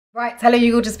Right, hello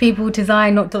you gorgeous people, tis I,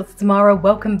 not Dr. Tamara.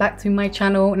 Welcome back to my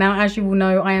channel. Now, as you all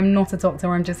know, I am not a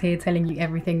doctor. I'm just here telling you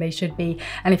everything they should be.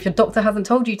 And if your doctor hasn't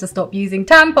told you to stop using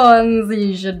tampons,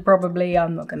 you should probably,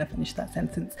 I'm not gonna finish that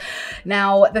sentence.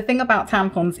 Now, the thing about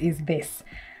tampons is this.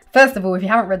 First of all, if you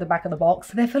haven't read the back of the box,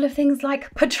 they're full of things like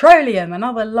petroleum and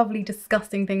other lovely,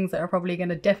 disgusting things that are probably going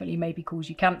to definitely maybe cause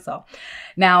you cancer.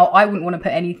 Now, I wouldn't want to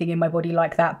put anything in my body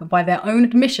like that, but by their own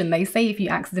admission, they say if you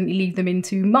accidentally leave them in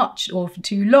too much or for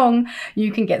too long, you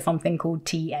can get something called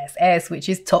TSS, which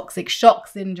is toxic shock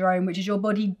syndrome, which is your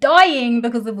body dying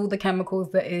because of all the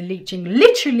chemicals that are leaching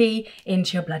literally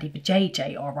into your bloody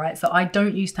vajayjay, all right? So I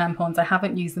don't use tampons. I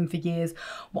haven't used them for years.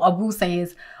 What I will say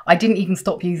is I didn't even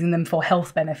stop using them for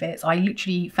health benefits. I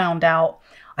literally found out,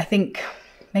 I think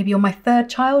maybe on my third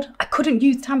child, I couldn't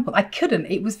use tampons. I couldn't.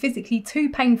 It was physically too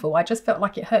painful. I just felt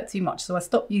like it hurt too much. So I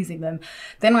stopped using them.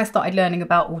 Then I started learning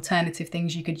about alternative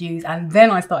things you could use. And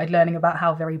then I started learning about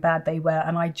how very bad they were.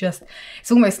 And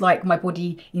it's almost like my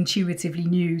body intuitively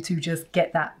knew to just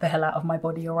get the hell out of my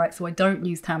body. All right. So I don't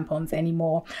use tampons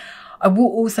anymore. I will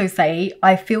also say,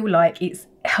 I feel like it's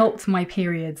helped my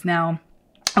periods. Now,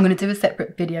 I'm going to do a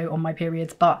separate video on my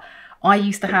periods, but I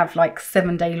used to have like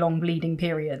 7-day long bleeding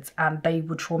periods and they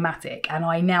were traumatic, and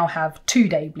I now have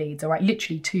 2-day bleeds, all right,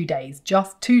 literally 2 days,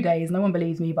 just 2 days. No one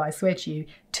believes me, but I swear to you,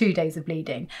 2 days of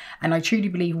bleeding. And I truly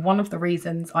believe one of the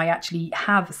reasons I actually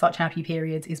have such happy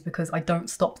periods is because I don't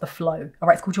stop the flow, all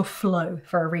right? It's called your flow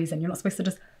for a reason. You're not supposed to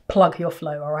just plug your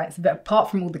flow, all right? So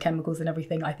apart from all the chemicals and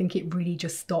everything, I think it really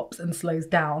just stops and slows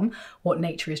down what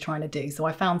nature is trying to do. So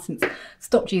I found since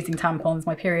stopped using tampons,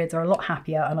 my periods are a lot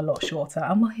happier and a lot shorter.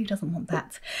 And well, who doesn't want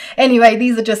that? Anyway,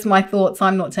 these are just my thoughts.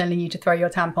 I'm not telling you to throw your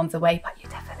tampons away, but you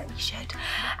definitely should.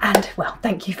 And well,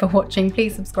 thank you for watching.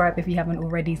 Please subscribe if you haven't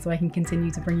already so I can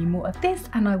continue to bring you more of this,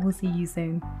 and I will see you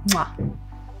soon. Mwah.